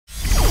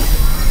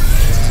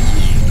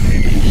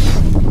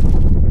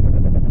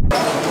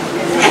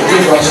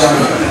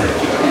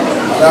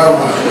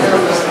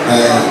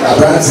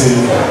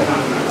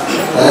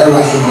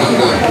Raheem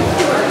Banda.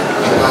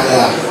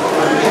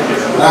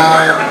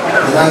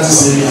 Now, the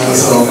see me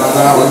as a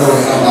man, whatever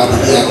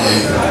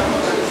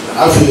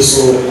I feel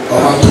so.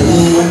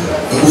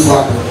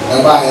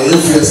 I'm a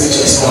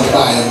SHS on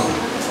buy.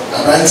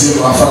 I'm renting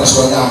my friends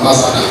for the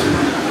ambassador.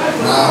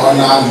 Now,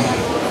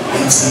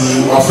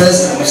 my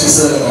first, she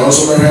said,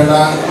 also, you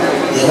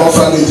know,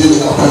 family did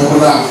a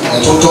panguna,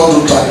 and told to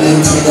a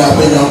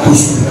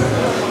push.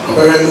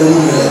 Very new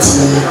to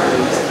me.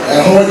 And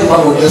how many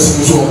people guess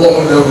me so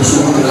long that we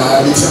should look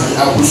at it and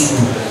I push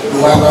you. You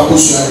have a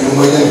push and you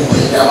may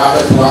have a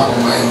work on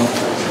mine.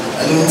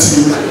 And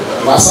into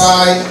my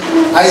side,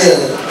 I have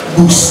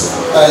books,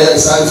 I have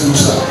science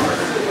books.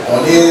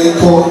 On the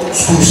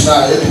schools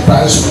now,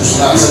 private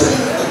schools now,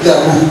 they are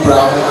moving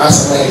brown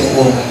as a man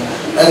home.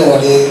 And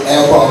what they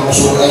are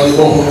so early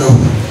home.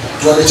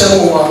 To the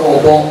channel or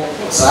bomb,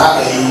 so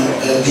I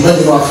do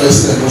not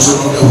first and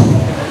also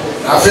know.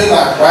 I feel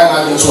like right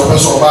now it's a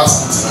person of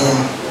us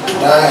and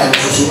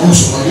to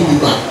boost on the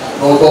back,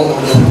 no bomb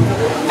on them.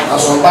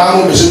 As one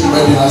band, we should be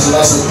ready as a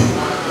last thing.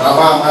 I'm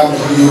a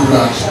new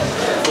branch.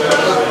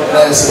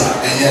 Let's say,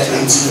 and yet,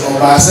 into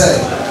Obasa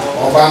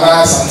or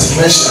Banas and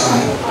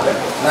Timeshan.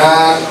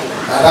 Now,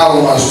 that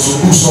was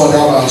to boost on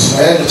their ones.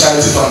 I had the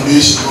Charity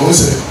Foundation,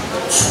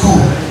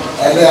 school,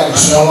 and they are the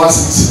one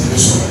city in the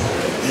school.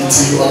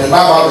 Into the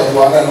Baba, the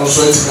one and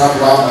also it's up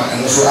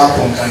and also up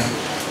on time.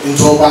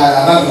 Into by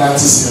another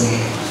 90s.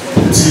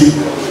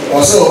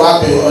 Also,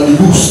 on the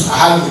books, I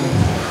had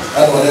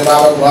and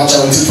whatever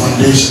Charity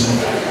Foundation,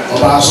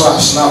 or also a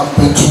snap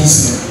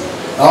twins.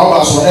 Now,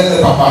 also, any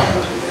papa,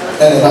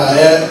 and a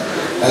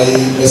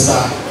Mr.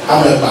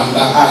 Raheem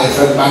Banda, I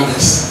friend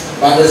Banda's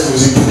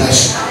music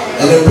production,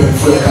 and then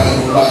before I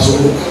can go back, so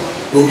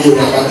we'll be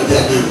back at the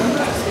day.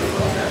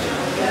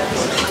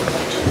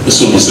 This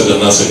will be said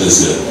and answered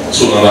this year.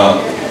 So, but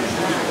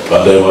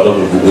I want to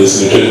be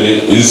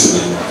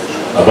listening.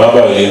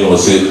 Ababa yẹn wọ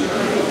sẹ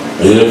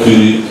ẹyẹ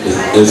firi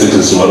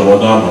SHS wà lọ́wọ́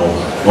náà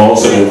nọ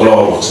sẹ ẹ kọ́lá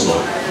wà wọ̀ tí nọ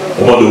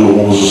ọmọ de wọ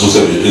ọmọ soso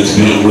sẹ ẹ ti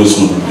fi ewúrẹ́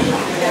sukuu bi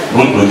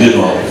wọn gbẹ di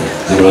nọ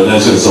ẹbí wọn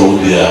ẹhyẹ sẹ wọn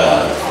di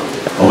aa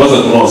ọba sẹ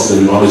ẹni wọn sẹ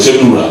ẹbi wọn ẹkyẹ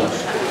lura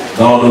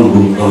náà wọn náà wù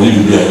náà wọn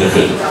ebi bi ẹyẹ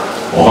fẹ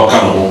wọn kọ ká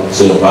nà wọn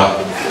sẹ ẹba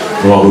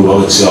náà wọn bẹ wọn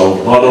kyia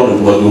wọn náà wọn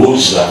bẹ wọn wọn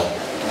hyira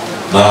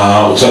na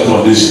ọkyẹ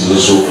accommodation nso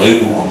so ọyẹ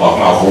kó kọ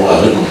baako akọ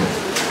abẹ nù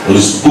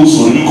ọdẹ sukuu so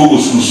ọdẹ bi kókó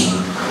sukuu so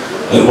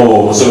ẹni wọn wọ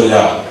wọn sẹ ẹ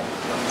yà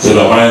c'est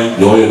la main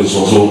de oyer de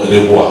son saut et des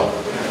bois.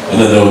 Et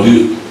là, on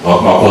dit, on va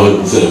pas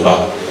c'est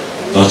pas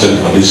dans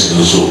chaque condition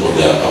de saut, on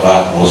dit, à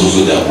part, on se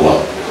souvient à bois.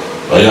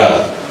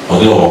 Regarde, on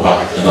dit, on va pas,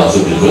 dans ce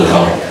milieu,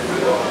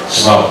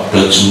 c'est pas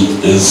perdu,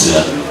 ainsi,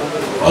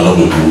 on a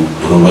le bout,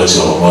 on va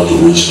mettre en mode de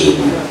rouge de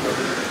bout.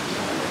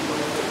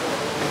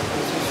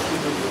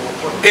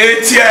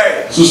 Et tiens,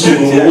 c'est ce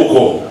qu'on a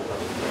beaucoup.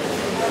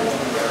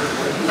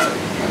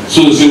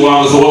 C'est ce qu'on a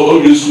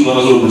beaucoup, dans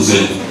la zone de Zé.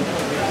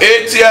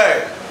 Et tiens,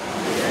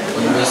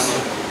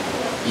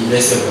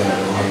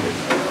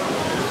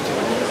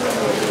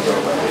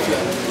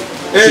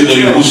 c'est de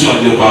l'émotion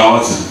de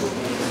parole.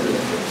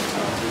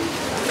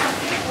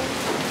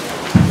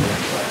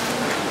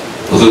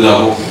 Vous êtes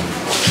d'accord?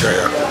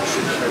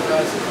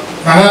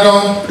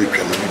 Madame,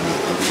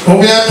 on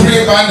vient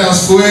prier pendant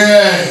ce que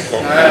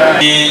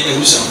et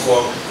nous sommes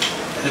encore.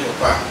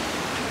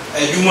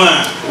 Et du moins,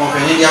 on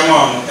peut dire à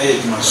et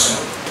du maçon.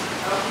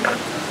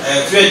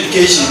 Free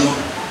education,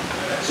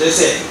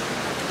 c'est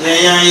il y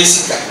a un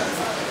Yessica.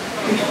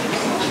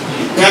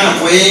 Ghana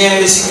for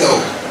Yessica.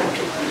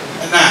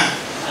 Na,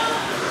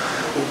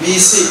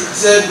 obisi,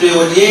 c'est de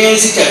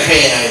Yessica.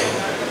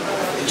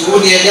 It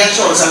would be a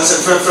natural sense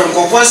from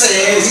Coposa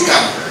Yessica.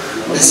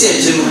 The same,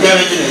 you can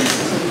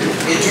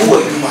it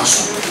would be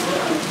maçon.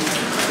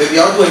 Baby,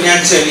 I'll go and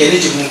answer the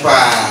eligible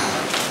pa.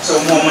 So,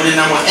 more money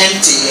now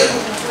empty.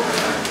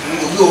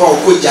 You are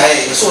good,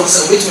 giant. So,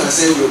 which one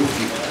say will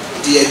be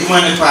the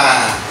human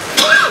pa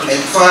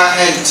and far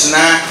and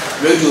now.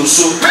 Radio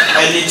so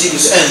anything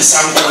and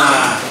something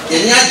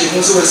you need to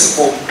move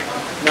so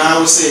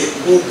now say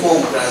who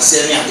come brand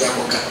any ade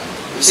akoka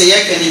say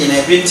you can in a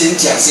bintin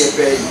ti ase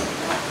pay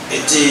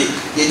enti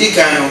ye di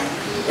kan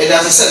e da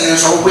se ne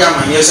so wo ya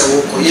manye se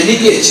wo ko ye ni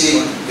di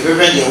echiri e be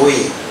be de wo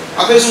ye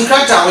abesun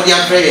krata wo di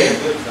afre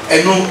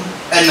enu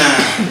na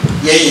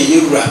ye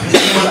yewura e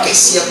ma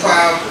kese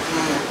pa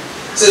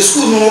se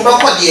school no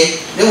ba kwade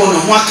ne wo no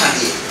ho aka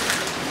de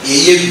ye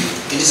ye bi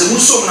enti se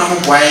muso na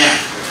mo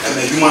boan a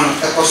Meduma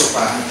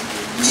Ecosopa,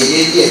 the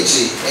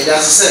ADH, and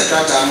as I said,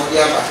 Tata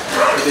Modiaba,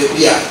 the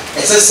Bia,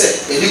 as I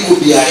said, the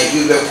Nicobia,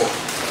 you beco.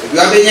 If you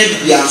have any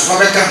Bia,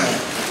 Fabacamo,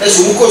 as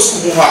you go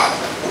school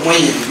when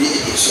you be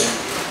edition.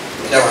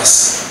 That was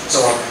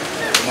so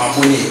my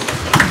money.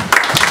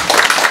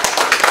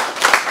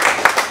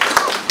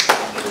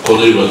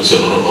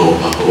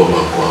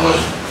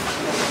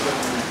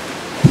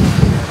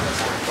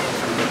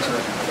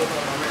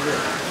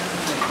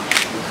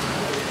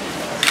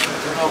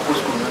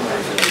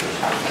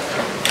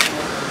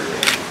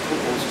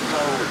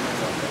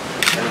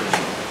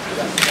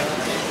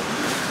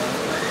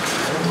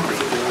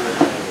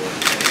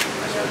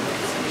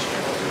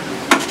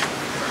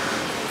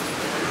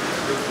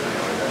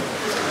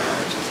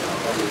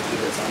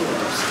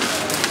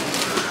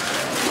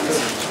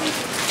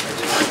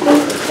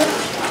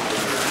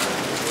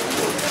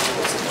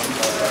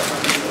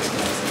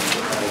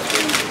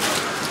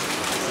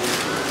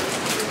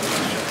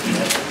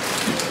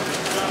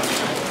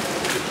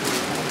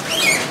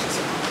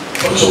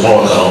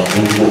 Otumfour now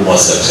who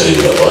must actually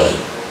be about.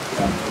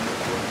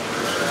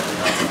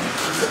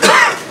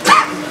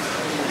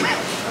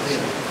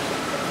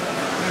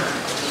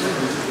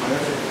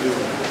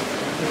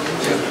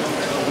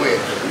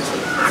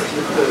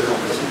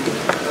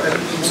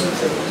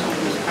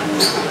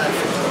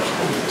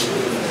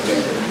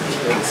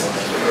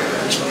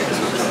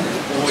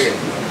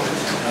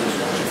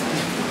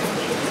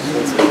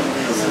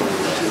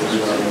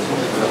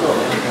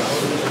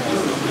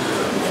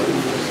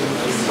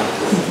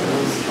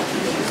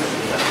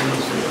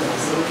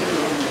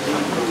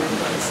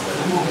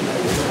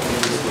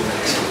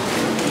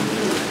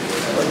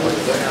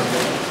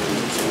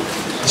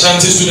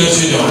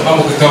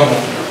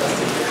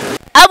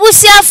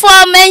 Abusia for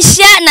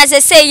mentia na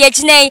say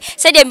yegyina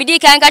say de midi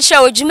kan ka kire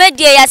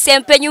odwumadie ya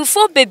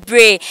sempanyumfo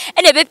bebre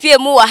e na bepie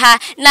mu wo ha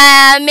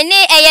na mene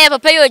eye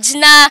papa ye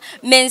ogina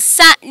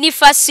mensa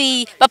nifa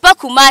sui papa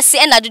kumase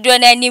e na dodo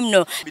na anim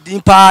no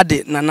bidin pa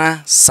de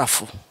nana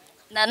safo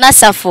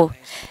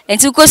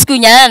enti ko school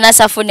nya nana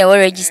safo na we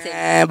register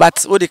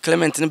but what the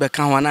Clement ne be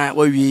kan ho na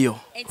wa wie yo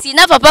enti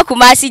na papa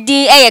kumase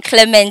din eye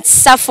Clement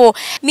safo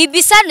mi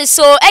bisa ne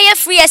so eye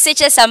free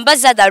SHS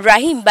ambassador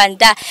Raheem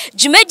Banda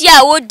dwumadi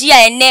a wodi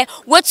a ene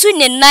watu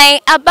ne nan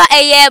aba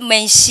eye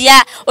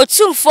manhia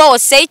Otumfour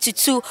osei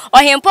tutu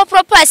ohempo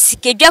proper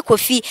sikedwa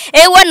kofi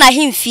ewo na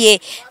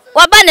hemfie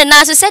waba ne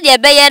na so se de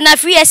be ye na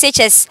free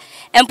SHS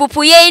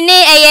empupuye ni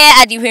eye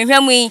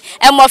adihwehwam yi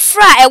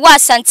emofra ewo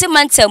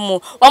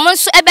asantemantamu womo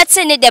nso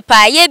ebete ne de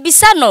pa ye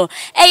bisa no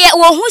eye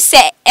wo hu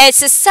se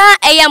esesa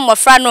eye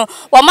mofra no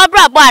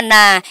womabrabo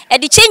ana e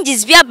di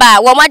changes bia ba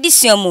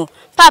womadisuamu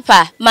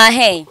papa ma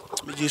hen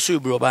me jesu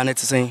bro ba na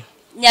tesen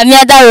nyame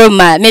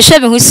adaroma me hwe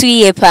me hu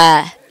suye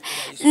pa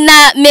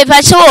na me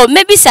pacho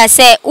mebisa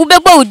se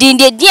ubegbo udin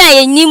de dia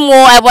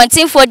yenimo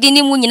Otumfour din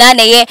ni mu nyina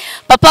na ye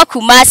papa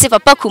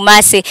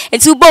kumase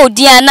enti ubo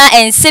udin na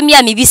ensem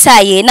ya mebisa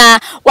ye na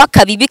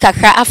waka bibi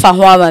kakra afa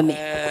ho ama me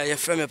ye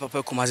frame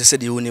papa kumase se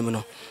de wonim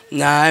no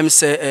na em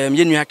se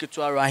ye nua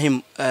keto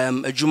Raheem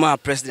adwuma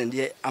president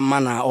ye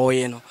amana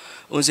oye no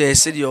onse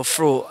se de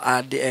ofro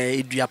ade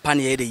eduapa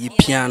na ye de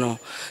piano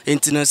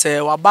enti no se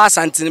waba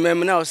asantene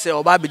mem na o se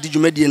oba bedi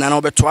dwumadie na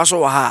obeto aso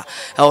wo ha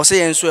o se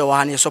yen so e wo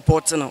ha na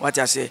support no what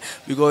I say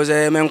because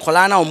men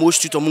kola na o mo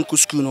student o mo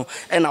school no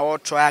e na wo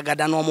try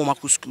agada na o mo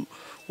mako school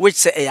which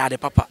say e ade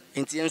papa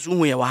enti yen so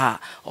hu ye wo ha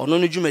ono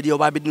no dwumadie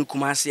oba bedi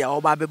kumase a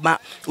oba beba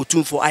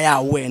Otumfour aya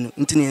awe no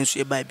enti ne yen so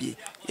e ba bie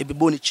e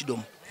bebo ne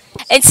chidom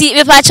enti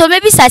me pacho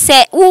mebisa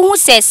se wo hu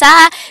se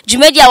sa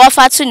dwumadi a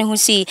wafato ne hu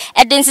si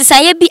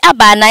edensesanye bi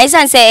aba na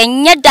isan se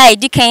enye dai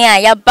dikan a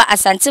ya ba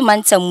asante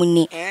mantamu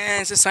ni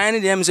sesan ne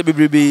dem se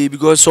bebrebe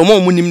because so mo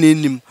munim na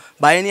enim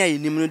ba ye ne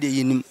ayenim no de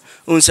yenim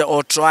unse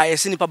or try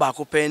esi nipa ba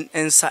ko pen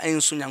ensa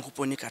enso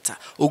nyankopon ni kata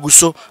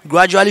oguso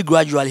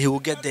gradually he will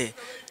get there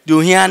the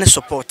ohia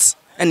support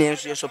and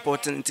enso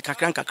support nti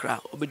kakra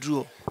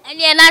obeduro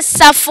ene na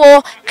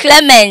safo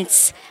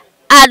Clement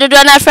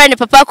adodo na friend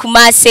papa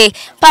kumase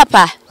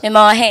papa me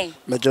ma wo hen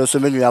me jo so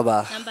menu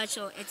aba number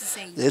cho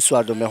etisen yesu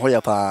ado me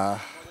hoya pa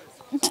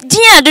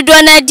din adodo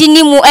na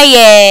dinimu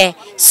eye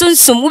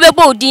sunsum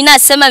ubegbo odin na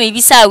sema me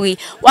bisa wi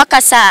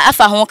wakasa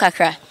afa ho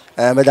kakra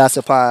me da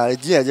se pa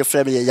din je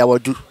frame ye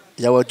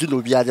yawadu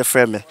no bia je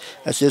frame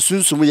ase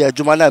sunsum ye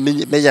adwuma na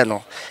me ye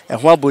no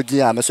ho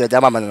abodin a me so de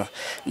ama no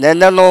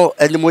na no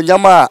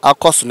animonyama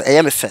akoso no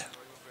eye me fe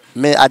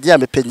me ade a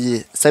me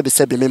panie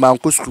sebi me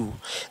manko school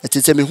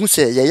etite me hu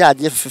se ye ya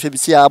ade fefe bi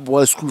si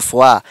abo school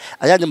for a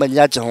aya ne mani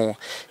age ho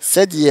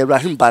said ye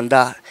Raheem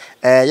Banda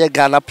ye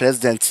Ghana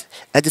president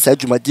ade sa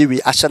dwumade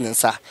wi ahye ne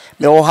nsa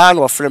me wo ha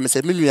no frame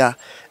se me nua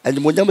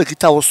animonyama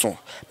kita wo so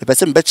me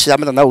pese me be chia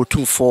me na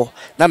Otumfour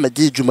na me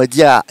di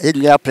dwumade a ye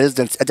nua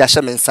president ade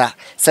ahye me nsa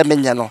se me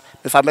nya no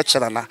me fa me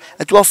kyera na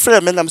enti wo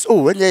frame me na me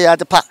oh enye ya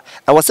ade pa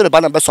I was say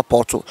be na be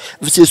support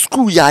we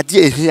school ya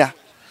ade ehia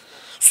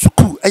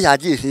school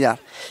ade ehia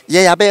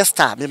ye ya be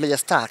star me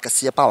star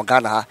kase pa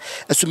Ghana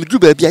eso me du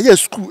ba bia ye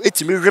school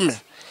etimi reme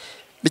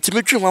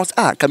metimi twi wan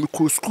ka me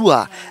ko school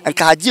a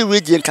nka ade we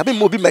die nka me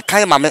mo bi me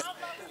kan ma me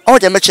o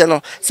de me che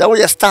no se wo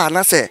ye star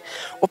na se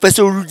o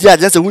pese o rudi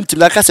ade se wuntim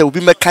na ka se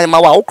obi me kan ma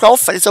wa o kra o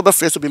fere se o be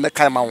fere se obi me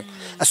kan ma wo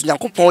eso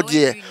nyankopon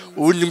de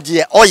o nim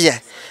de o ye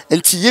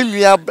enti ye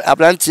nua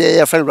abrante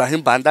ye friend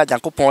Raheem Banda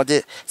nyankopon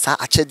de sa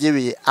achede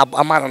we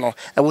amana no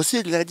e wo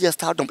se nua de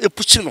stardom e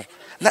puchi no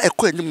na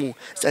ekọ animu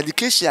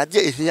education ade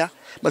ehia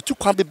matu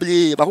kwa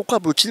beble ba kokwa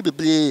brochiri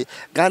beble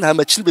Ghana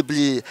machiri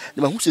beble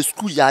na hu se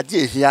school ya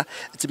ade ehia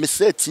ti me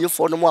se tie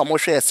fo no mo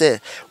amohwe se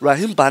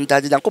Raheem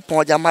Banda de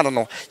yankopon de amana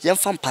no ye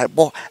mfa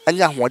mpaibo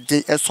anya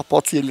hode e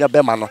support ye nua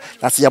be ma no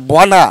na se ye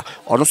boa na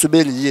ono so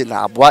be ni ye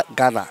na aboa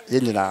Ghana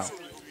ye nyina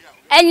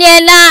enye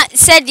na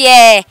said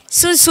ye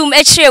sunsum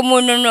ekire mu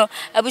no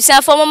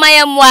abusanfo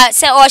momaya moa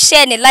se o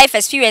share ne life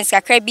experience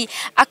kakra bi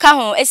aka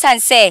ho esan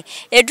se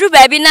edru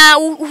ba bi na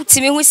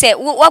utimi hu se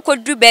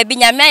wakodru ba bi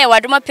nyame aye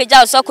wadoma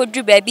pagya so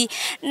akodru ba bi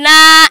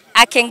na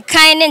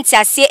akenkan ne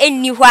ntiase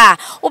enni ho a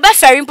wo be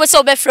fere mpo se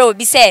wo be fere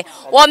obi se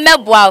wo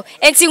meboa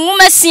enti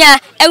nwumasia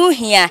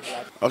ehuhia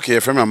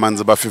Okay, from my man's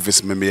about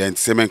 50 maybe and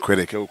same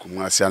credit.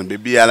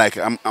 Baby, I like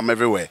I'm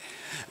everywhere.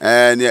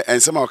 And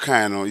somehow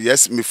kind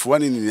yes, me for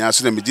one in the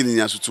answer and beginning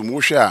answer to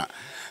Musha.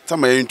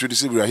 Time I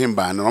introduce Raheem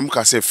Banda, I'm going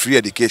to say free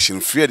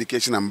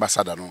education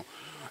ambassador.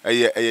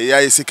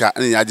 I see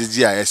any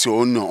IGS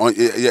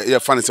on your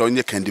funds on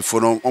your candy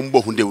for on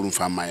Bohunde room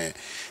from my.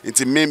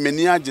 It's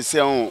many just say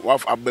on what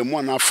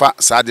Abemona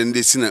fat sad in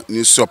this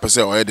new super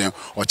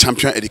or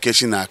champion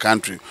education in our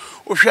country.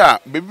 Oh, sure,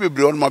 baby,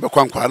 beyond my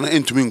background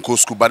into me in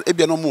school, but if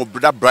you no more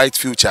that bright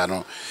future,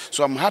 no.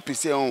 So I'm happy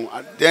say on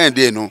then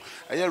they know.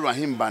 I hear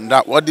Raheem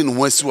Banda, what didn't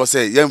West was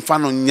say, young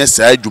fan on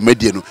yes, I do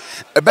mediano.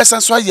 A best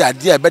answer, yeah,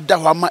 dear, better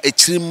Hama a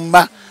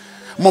chimba.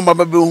 Mama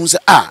baby who say,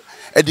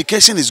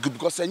 education is good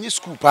because any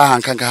school pa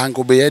and can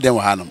go be there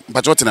hanum.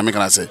 But what I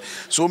can say?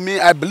 So me,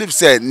 I believe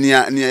say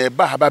near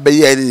baby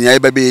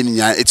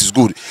it is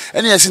good.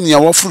 Any I see near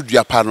what fruit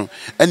dia pano,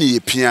 any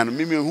piano,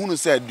 me who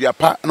said dia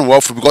pa and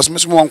what fruit because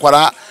Miss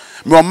Monquara,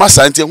 my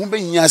master until whom be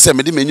here say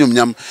medium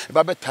yam,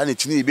 baby tiny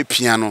chini be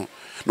piano.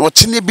 No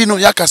chini be no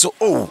yakaso,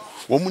 oh,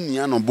 woman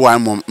yan on boy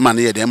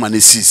money, them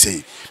and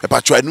say.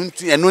 But try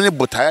nunti and only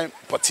botai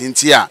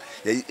potentia,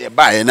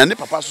 buy and any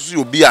papa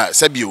you be a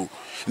sebio.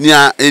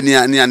 Nia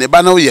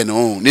neba no ye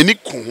no neni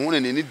kuhu ne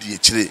neni die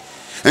kire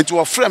enti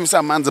wo frem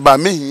sa manze ba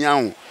mehia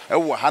wo e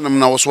wo hanam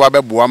na wo so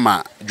abeboa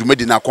ma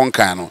dwumadi na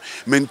konkan no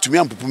mentumi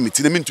ampupu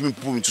miti ne mentumi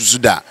pupu mitu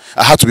suda.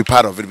 I have to be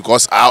part of it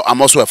because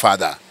I'm also a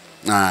father.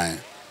 Aye.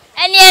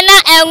 Eni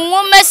na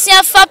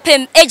enwomasia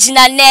fapem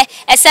ejina ne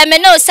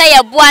eseme no say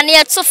ye boa ne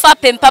ye to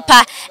fapem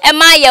papa e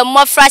ma ye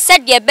mmofra se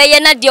de beye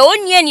na de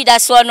oni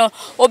anidaso no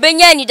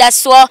obenya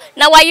anidaso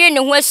na waye ne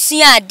ho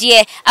asua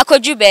ade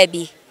akoju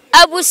baabi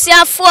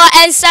abusiafo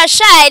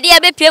ensahwa ide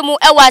abepemu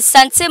ewa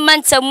sante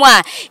mantamu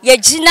a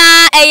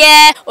yegina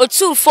eye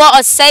Otumfour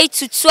osai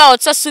tutu a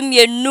otoso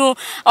mienu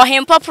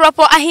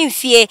ohempopropo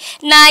ahemfie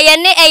na ye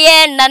ne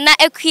eye nana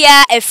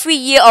akua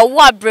afriye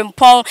owo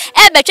abrempon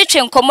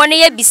ebetwetwe nkomo ne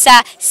ye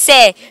bisa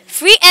se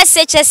free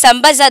SHS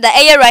ambassador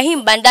eye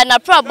Raheem Banda na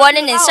probo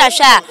ne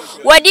nsahwa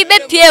wodi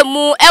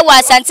bepemu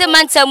ewa sante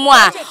mantamu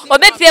a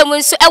obepemu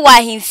nso ewa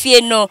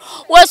ahemfie no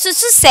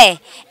wosusu se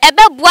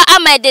ebeboa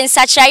amade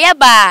nsachaya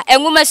ba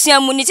enwuma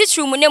suamu ni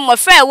titru mu ne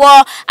mofra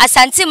wo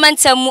asante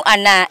mantamu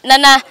ana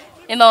nana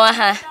emawa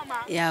ha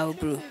ya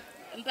obro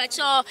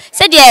mpacho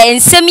se de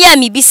nsem ya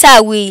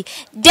mibisa we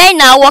den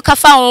na wo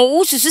kafa ho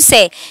ususu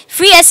se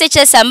free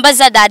SHS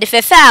ambassador de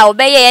fefe a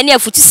obeye ye ne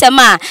afutusem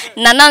a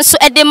nana nso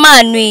ede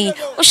manui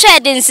wo hwe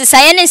de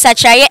nsisaye ne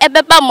nsachaya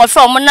ebeba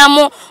mofra mo na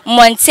mo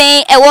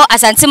monten ewo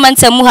asante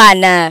mantamu ha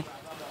na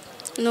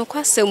no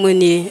kwasemu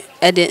ni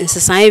ede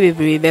nsisaye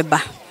bebre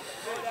beba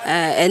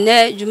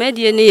ene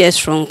dwumadie ne ye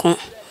stronko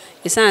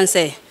isan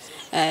se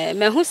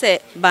mehu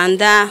se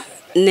Banda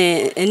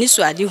ne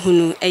enisu ade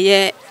hunu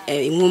eye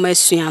nwoma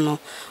sua no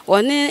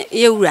woni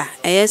yewura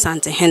eye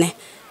sante hene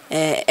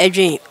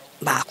edwen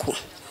baako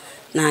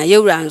na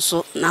yewura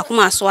nso na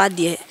kuma so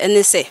ade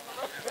ene se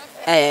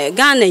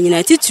Ghana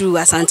nyina tituru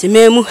asante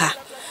memu ha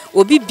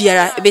obi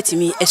biara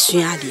ebetimi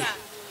asua ade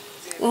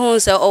wo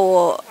se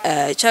owo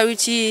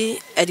charity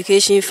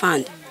education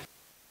fund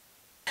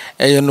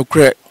eye no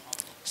kre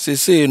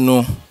sese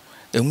no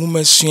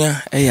enwuma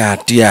sua eya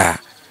ade a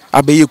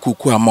abeye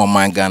kuku ama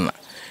oman Ghana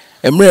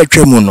emre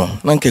atwamu no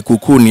na nke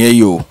kuku ne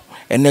eyo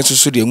ene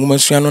soso de enwuma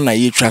sua no na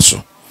ye twa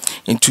so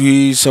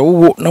ntu se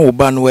wo na wo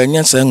ba no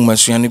anya sa enwuma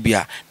sua no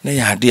bia na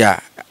ya ade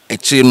a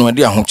eche no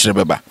ade ahokire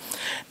beba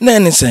na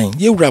ene sen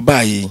ye wura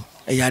ba yi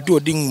eya ade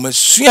odi enwuma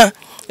sua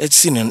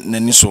etsi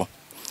nani so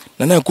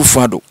na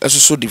akufado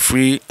esoso de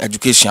free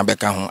education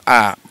abeka ho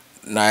a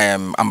na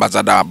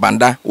ambassador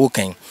Banda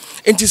woken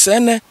enti se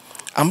ne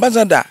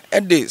ambassador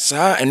ede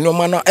sa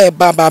enoma no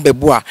baba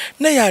beboa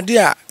na yade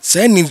a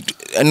sa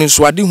ni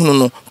suade hunu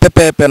no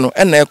pepepe no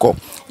na eko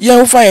ye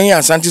ho fa yen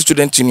Asante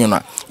student union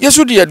na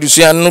yesu de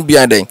adusua no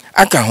bia den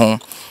aka ho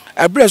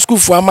abra school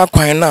fu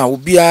amakwan na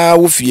obia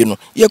wo fie no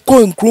ye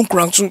ko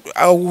nkrunkran so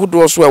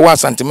ahodo so wa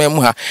Asante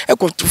memu ha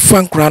eko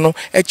fa nkra no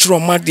kiro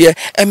made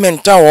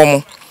ementa wo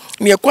mo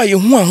ne kwa ye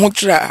hu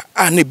ahokira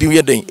a na bi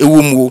ye den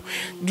ewom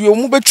de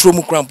omu betro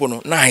mu krampo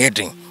no na aye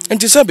den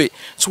enti sabe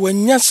so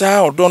wanya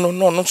saa odo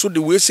no so de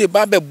we say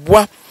ba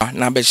beboa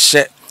na be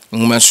hye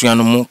nwumasua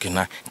no mu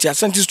kena ti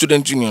Asante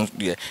student union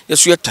de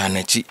yesu ye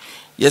tanachi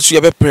yesu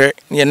ye bepre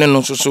ne ne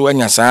no so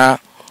wanya saa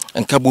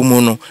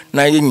nkabomu no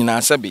na ye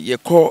nyina sabe ye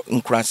ko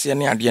nkurase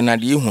ne ade na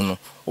de ehu no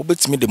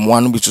obetimi de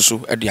moa no bituso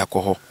de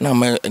akoho na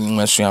ma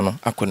nwumasua no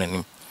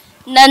akonanim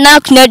nana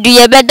kunadu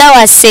ye beda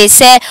wase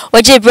se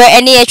ojebre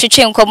ene ye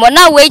twetwe nkomo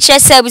na we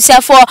kyese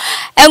abusiafo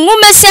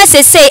enwumasia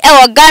sese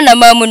e Ghana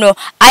mamu no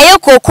aye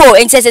koko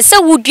enti sese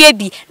wudua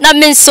bi na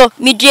menso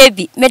medua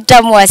bi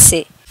medam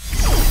wase